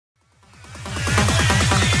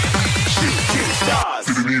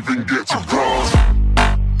Didn't even get to cross.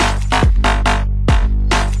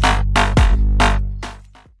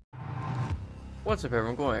 What's up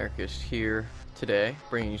everyone, Anarchist here today,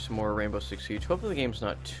 bringing you some more Rainbow Six Siege. Hopefully the game's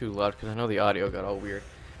not too loud, because I know the audio got all weird.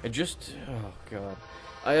 And just, oh god,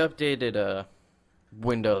 I updated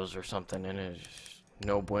Windows or something, and it's just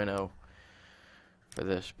no bueno for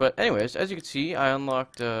this. But anyways, as you can see, I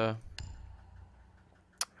unlocked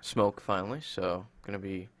Smoke finally, so I'm going to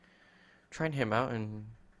be trying him out and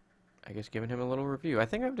I guess giving him a little review. I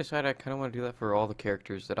think I've decided I kind of want to do that for all the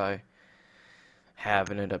characters that I have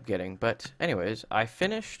and end up getting. But anyways, I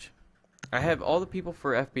finished. I have all the people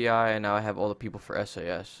for FBI, and now I have all the people for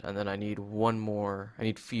SAS, and then I need one more. I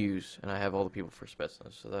need Fuse, and I have all the people for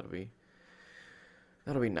Spetsnaz, so that'll be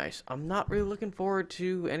nice. I'm not really looking forward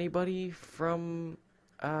to anybody from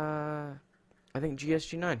I think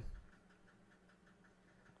GSG9.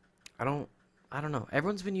 I don't know.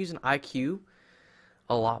 Everyone's been using IQ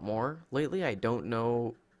a lot more lately. I don't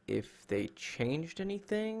know if they changed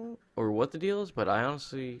anything or what the deal is, but I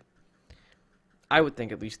would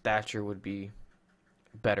think at least Thatcher would be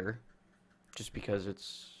better, just because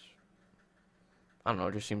it's, I don't know,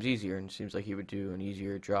 it just seems easier, and it seems like he would do an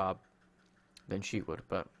easier job than she would,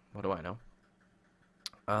 but what do I know?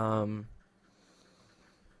 I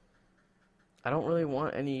don't really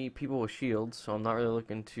want any people with shields, so I'm not really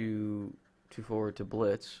looking too forward to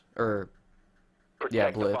Blitz, or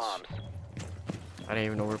yeah, Blitz. I didn't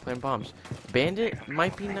even know we were playing bombs. Bandit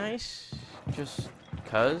might be nice, just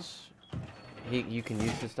cause you can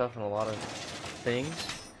use this stuff in a lot of things,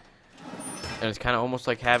 and it's kind of almost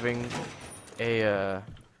like having a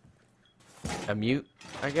mute,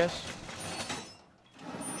 I guess.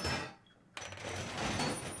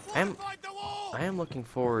 I am looking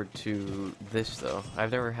forward to this though.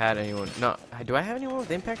 I've never had anyone. No, do I have anyone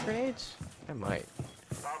with impact grenades? I might.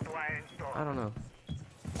 I don't know.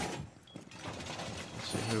 Let's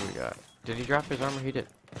see who we got. Did he drop his armor? He did.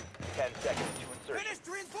 10 seconds to insert. Finished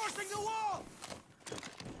reinforcing the wall.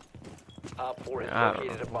 I don't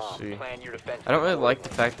know. We'll see. I don't really like the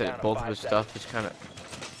fact that both of his stuff is kind of.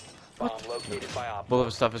 What? Both of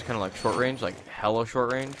his stuff is kind of like short range, like hella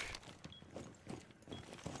short range.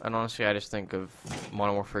 And honestly, I just think of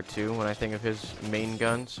Modern Warfare 2 when I think of his main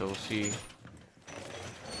gun. So we'll see.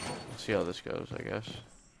 We'll see how this goes, I guess.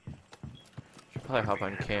 Should probably hop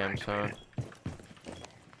on cams, huh?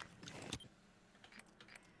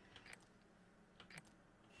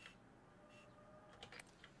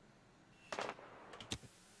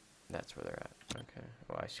 That's where they're at. Okay.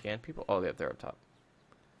 Oh, I scan people? Oh, they're up top.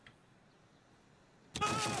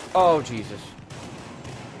 Oh, Jesus.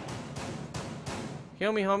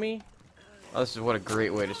 Heal me, homie. Oh, this is what a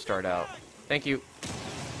great way to start out. Thank you.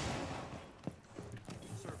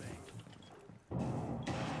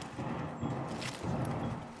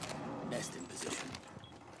 Nest in position.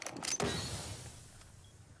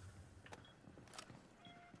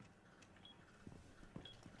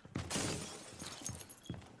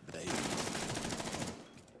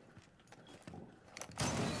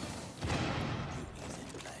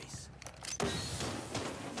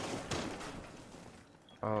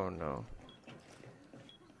 Oh no.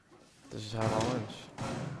 This is how it all ends.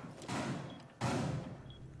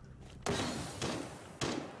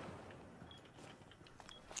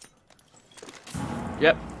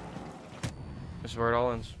 Yep. This is where it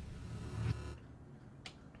all ends.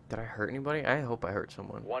 Did I hurt anybody? I hope I hurt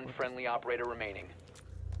someone. One friendly operator remaining.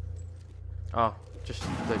 Oh, just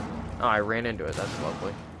the... Oh, I ran into it. That's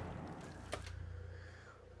lovely.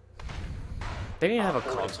 They need to have a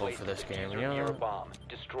console for this game, you know?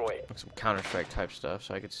 Destroy it. Like some Counter-Strike type stuff,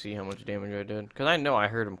 so I could see how much damage I did. Because I know I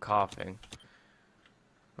heard him coughing. I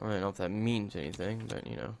don't really know if that means anything, but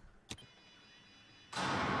you know.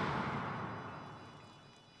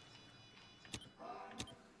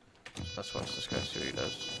 Let's watch this guy see what he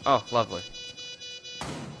does. Oh, lovely.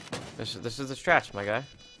 This is the strats, my guy.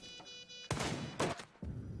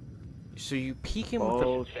 So you peek him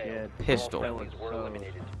with a pistol.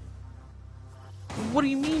 What do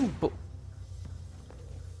you mean?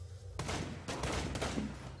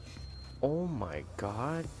 Oh my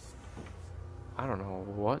god. I don't know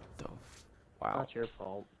what the wow. Not your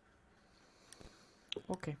fault.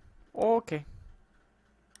 Okay. Okay.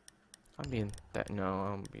 I'm being that no, I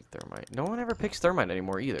don't be Thermite. No one ever picks Thermite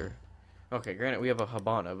anymore either. Okay, granted we have a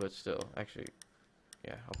Habana, but still. Actually,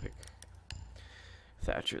 yeah, I'll pick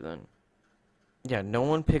Thatcher then. Yeah, no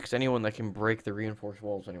one picks anyone that can break the reinforced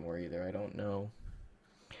walls anymore either. I don't know.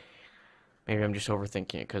 Maybe I'm just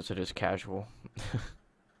overthinking it because it is casual.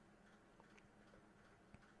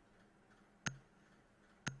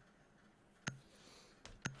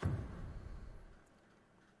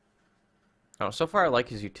 I don't know, so far I like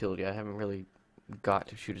his utility. I haven't really got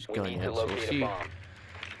to shoot his We gun need yet, to so we'll locate a see. bomb.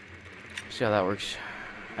 See how that works.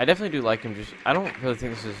 I definitely do like him. Just I don't really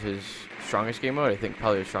think this is his strongest game mode. I think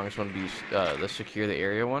probably the strongest one would be the secure the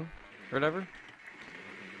area one, or whatever.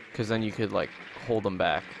 Because then you could like hold them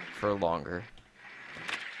back for longer.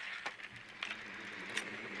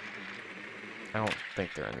 I don't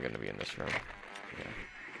think they're going to be in this room. Yeah.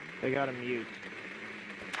 They got a mute.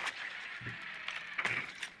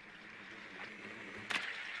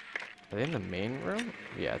 Are they in the main room?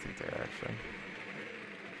 Yeah, I think they are actually.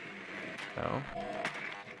 No.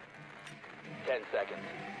 10 seconds.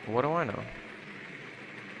 What do I know?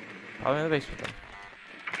 Probably in the basement then.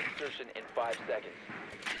 Insertion in 5 seconds.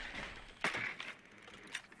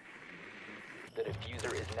 The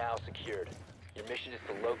diffuser is now secured. Your mission is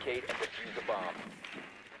to locate and defuse a bomb.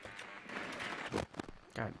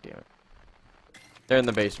 God damn it. They're in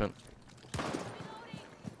the basement.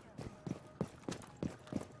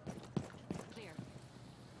 Clear.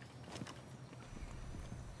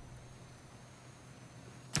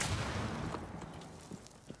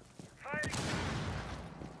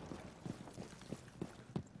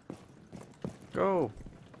 Go.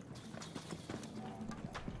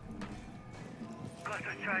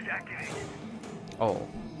 Cluster charge activated. Oh.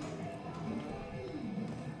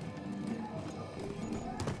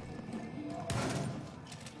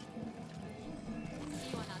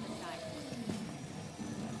 See you on the other side.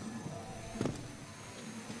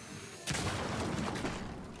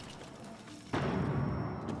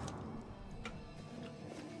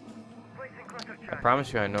 Placing cluster I charge.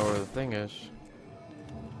 promise you I know where the thing is.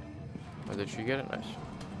 Or did she get it? Nice.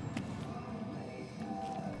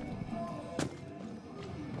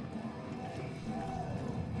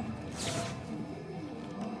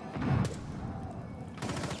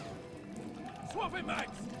 Swapping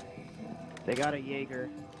mags! They got a Jaeger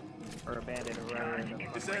or a bandit or whatever.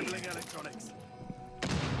 Disabling electronics.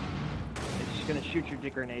 It's just gonna shoot your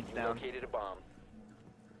dick grenades You down. located a bomb.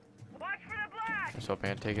 Watch for the blast! I was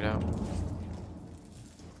hoping I'd take it out.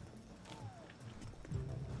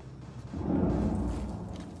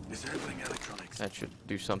 Disabling electronics. That should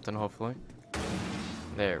do something, hopefully.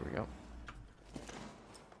 There we go.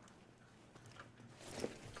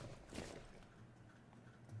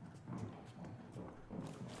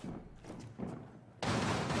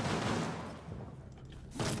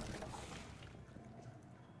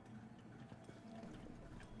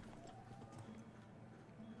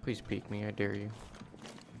 Please peek me, I dare you.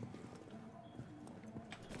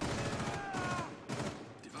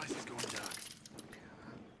 Device is going dark.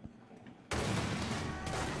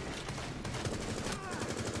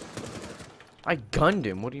 I gunned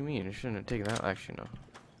him. What do you mean? I shouldn't have taken that. Actually, no.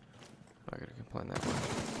 I gotta complain that much.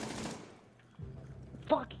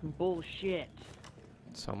 Fucking bullshit.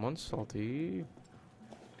 Someone's salty.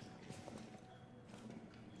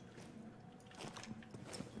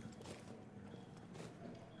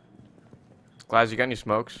 Glaz, you got any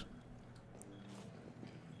smokes?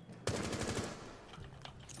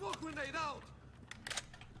 Smoke grenade out!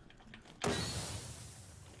 Can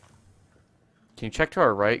you check to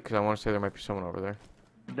our right? Because I want to say there might be someone over there.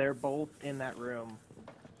 They're both in that room.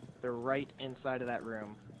 They're right inside of that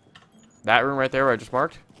room. That room right there where I just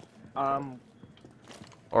marked? Um,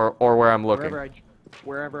 Or where I'm looking?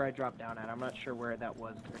 wherever I dropped down at. I'm not sure where that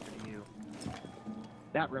was compared to you.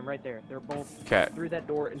 That room right there. They're both Okay. through that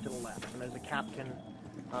door and to the left. And there's a captain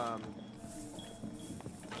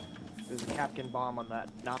bomb on that,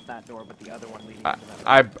 not that door, but the other one leading into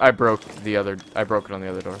that. I broke it on the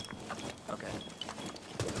other door. Okay.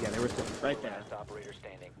 Yeah, they were sitting right there, Last operator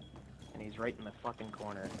standing. and he's right in the fucking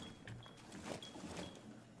corner.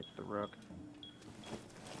 It's the Rook.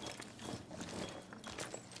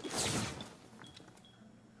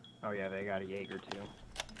 Oh yeah, they got a Jaeger too.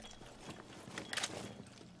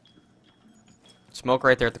 Smoke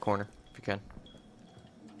right there at the corner, if you can.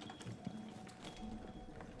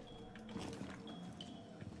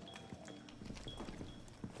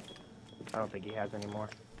 I don't think he has any more.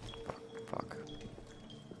 Fuck.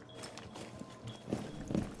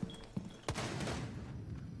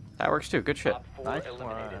 That works too. Good shit. Top 4 Nice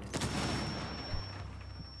eliminated. one.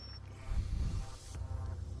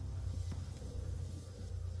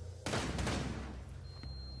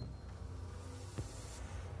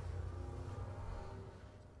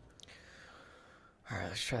 Alright,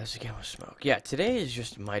 let's try this again with smoke. Yeah, today is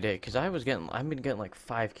just my day, because I've been getting like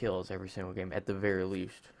 5 kills every single game, at the very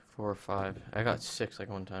least. 4 or 5. I got 6 like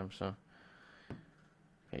one time, so.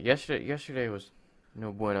 Yeah, yesterday was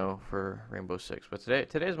no bueno for Rainbow Six, but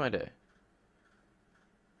today's my day.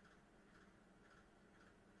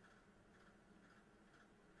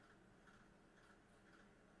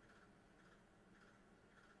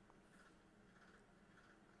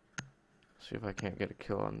 See if I can't get a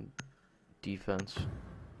kill on defense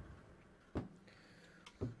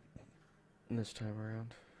this time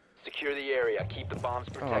around. Secure the area. Keep the bombs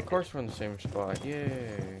Oh, protected. of course we're in the same spot.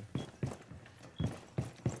 Yay.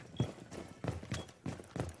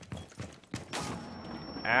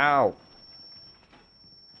 Ow.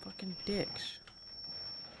 Fucking dicks.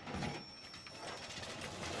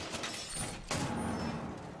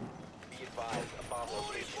 Be advised, a bomb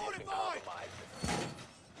location has been compromised.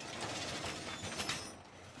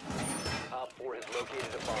 Op 4 has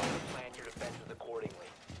located a bomb. Plan your defenses accordingly.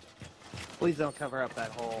 Please don't cover up that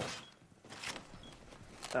hole.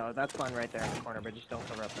 Oh, that's fun right there in the corner, but just don't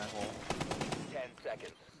cover up that hole. 10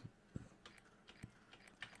 seconds.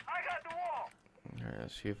 I got the wall. Alright,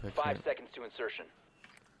 let's see if I 5 can seconds to insertion.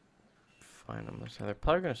 find them. This time. They're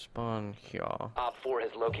probably gonna spawn here. Op 4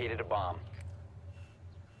 has located a bomb.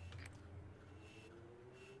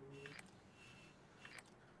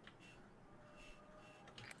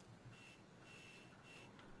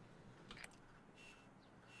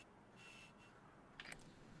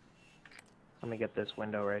 Let me get this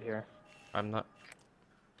window right here. I'm not.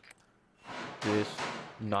 This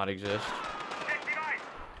not exist. Check device.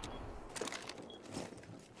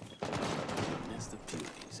 Nest of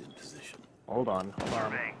beauties in position. Hold on, hold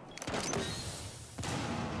on. Survey.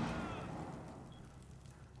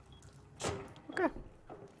 Okay.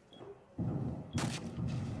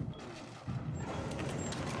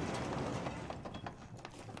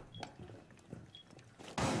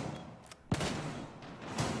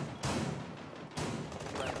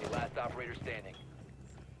 Friendly, last operator standing.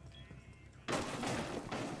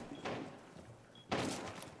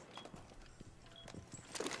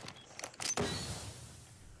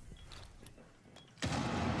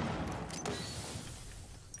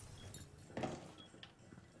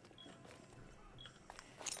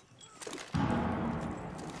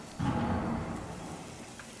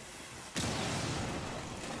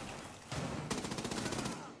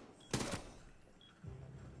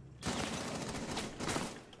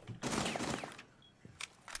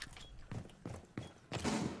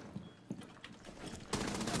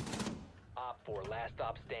 Op 4, last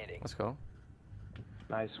stop standing. Let's go.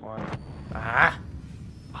 Nice one. Ah!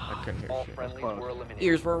 I couldn't hear All shit. friendlies close. were eliminated.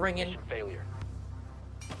 Ears were ringing. Mission failure.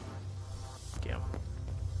 Damn.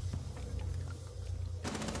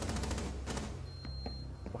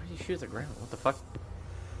 Why did he shoot the ground? What the fuck?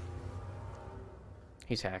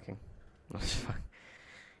 He's hacking. What the fuck?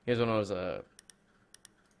 He has one of those,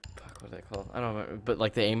 fuck, what are they called? I don't know, but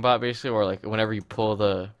like the aimbot basically, or like whenever you pull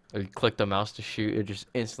or you click the mouse to shoot, it just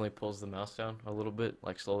instantly pulls the mouse down a little bit,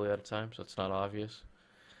 like slowly at a time, so it's not obvious.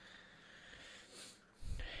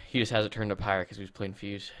 He just has it turned up higher because he was playing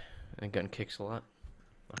Fuse, and gun kicks a lot.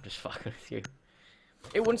 I'm just fucking with you.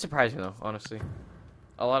 It wouldn't surprise me though, honestly.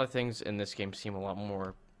 A lot of things in this game seem a lot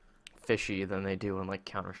more fishy than they do in like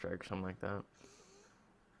Counter-Strike or something like that.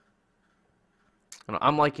 And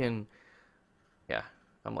I'm liking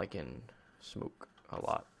Smoke a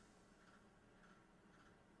lot.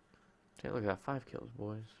 Hey, look at that, 5 kills,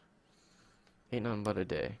 boys. Ain't nothing but a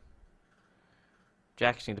day.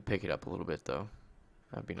 Jacks need to pick it up a little bit though.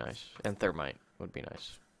 That'd be nice. And Thermite would be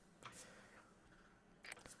nice.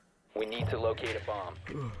 We need to locate a bomb.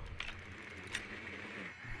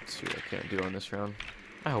 Let's see what I can do on this round.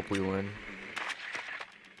 I hope we win.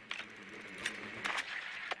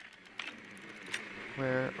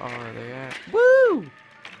 Where are they at? Woo!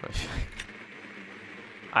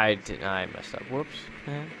 I messed up. Whoops.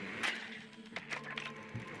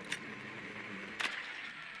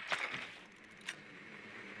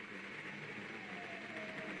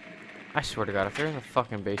 I swear to God, if they're in the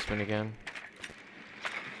fucking basement again.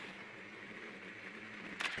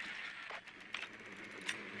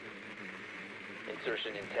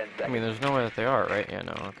 Insertion in 10 seconds. I mean, there's no way that they are, right? Yeah,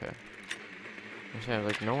 no, okay. I'm saying,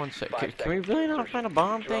 like, no one said. 5 Can we seconds. really not Insertion. find a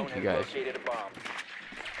bomb? Drone Thank you, has guys. located a bomb.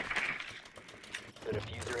 The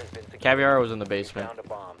diffuser has been secured. Caviar was in the We basement. found a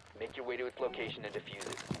bomb. Make your way to its location and defuse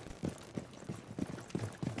it.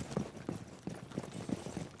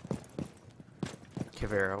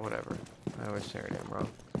 Caviar, whatever. I always say her name wrong.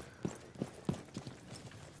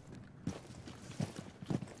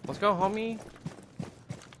 Let's go, homie.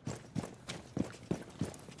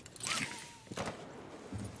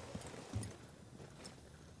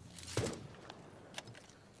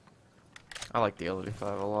 I like the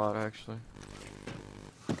L85 a lot, actually.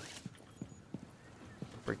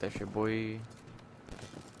 Break that shit, boy.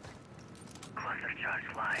 Cluster charge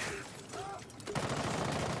live.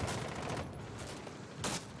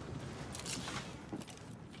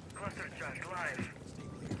 Cluster charge live.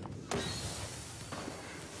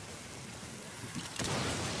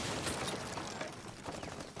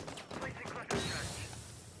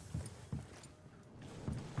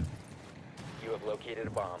 have located a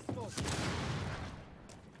bomb.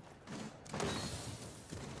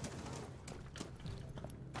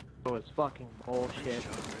 Oh, it's fucking bullshit.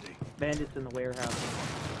 Bandits in the warehouse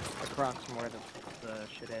across from where the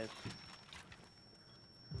shit is.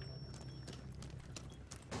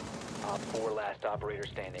 Op 4 last operator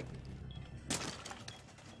standing.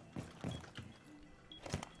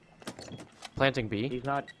 Planting B. He's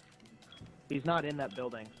not in that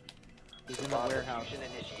building. He's in the Bomb warehouse.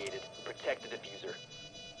 diffusion initiated. Protect the diffuser.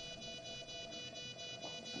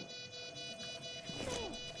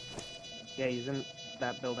 Yeah, he's in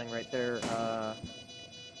that building right there,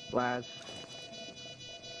 Laz.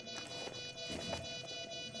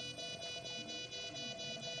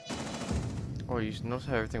 Oh, you notice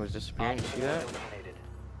how everything was disappearing? Op You see 4 that? eliminated.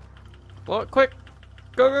 Blow it quick!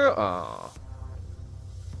 Go, go! Oh.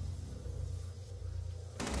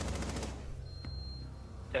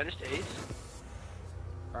 Did I just ace?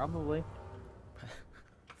 Probably.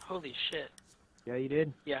 Holy shit. Yeah, you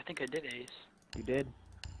did. Yeah, I think I did ace. You did.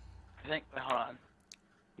 I think, wait, hold on.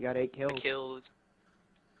 You got 8 kills. I killed.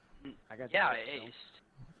 I got Yeah, 8 I kills. Oh.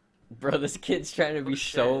 aced. Bro, this kid's trying to be Oh,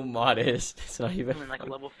 so shit. modest. It's not even. I'm in like a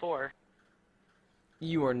funny. level 4.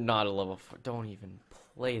 You are not a level 4. Don't even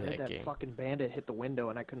play I had that that game. fucking bandit hit the window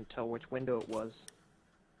and I couldn't tell which window it was.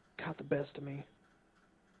 Got the best of me.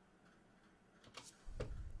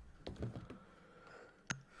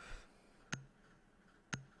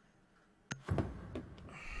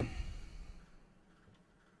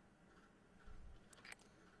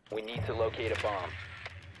 We need to locate a bomb.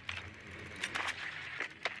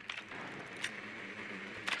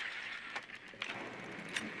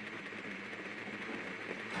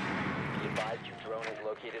 Be advised your drone has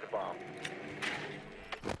located a bomb.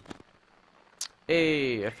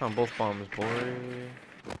 Hey, I found both bombs, boy.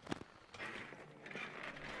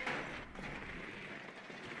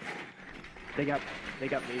 They got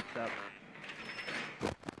mates up.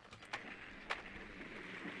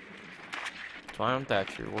 Fine on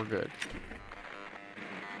Thatcher, we're good.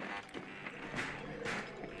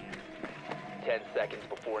 10 seconds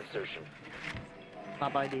before insertion.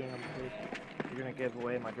 Stop IDing them, please. You're gonna give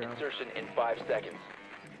away my drone. Insertion in 5 seconds.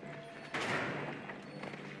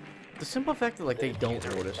 The simple fact that like they The don't diffuser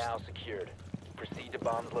is notice now secured. Proceed to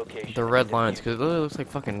bomb's location. the red lines, because it literally looks like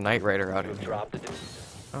fucking Knight Rider out You in have here. dropped the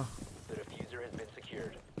diffuser. Oh. The diffuser has been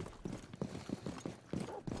secured.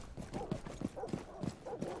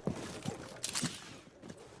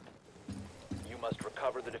 You must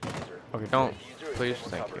recover the diffuser. Okay, don't. The diffuser has Please, been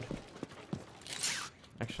thank you. recovered.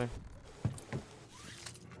 Actually.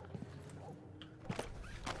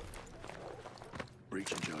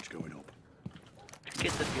 Breach and charge going up.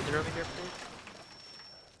 Get the diffuser over here, please.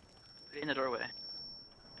 Put it in the doorway.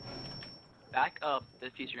 Back up the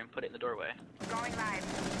diffuser and put it in the doorway. Going live.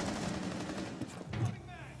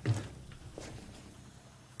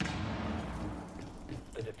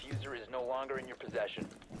 The diffuser is no longer in your possession.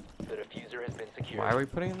 The diffuser has been secured. Why are we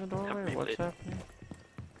putting it in the doorway? Company What's plate. happening?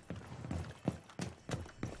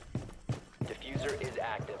 Diffuser is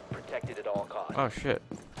active, protected at all costs. Oh shit.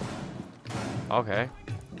 Okay.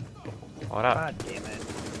 What up? God damn it.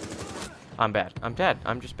 I'm bad. I'm dead.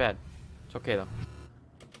 I'm just bad. It's okay though.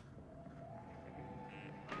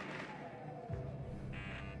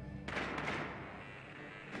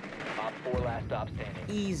 Op 4 last stop standing.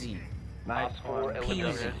 Easy. Nice Op 4 one.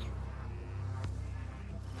 eliminated. Peasy.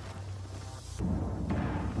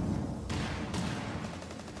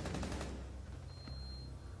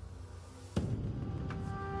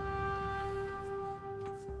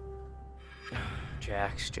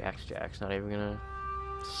 Jax. Not even gonna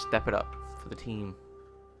step it up for the team.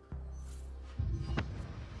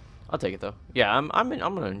 I'll take it though. Yeah, I'm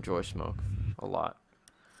gonna enjoy Smoke a lot.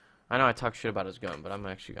 I know I talk shit about his gun, but I'm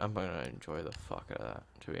gonna enjoy the fuck out of that,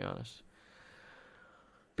 to be honest.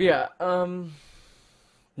 But yeah,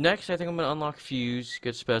 next I think I'm gonna unlock Fuse,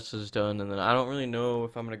 get Spez's done, and then I don't really know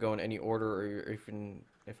if I'm gonna go in any order or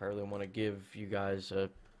if I really want to give you guys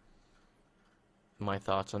my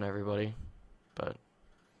thoughts on everybody. But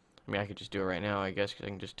I mean, I could just do it right now, I guess, because I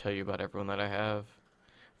can just tell you about everyone that I have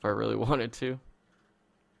if I really wanted to.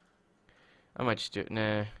 I might just do it.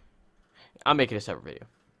 Nah, I'll make it a separate video.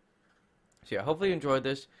 So yeah, hopefully you enjoyed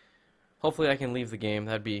this. Hopefully I can leave the game.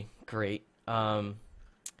 That'd be great.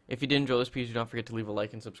 If you did enjoy this, please do not forget to leave a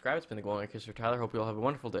like and subscribe. It's been the Glowing Kisser Tyler. Hope you all have a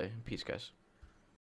wonderful day. Peace, guys.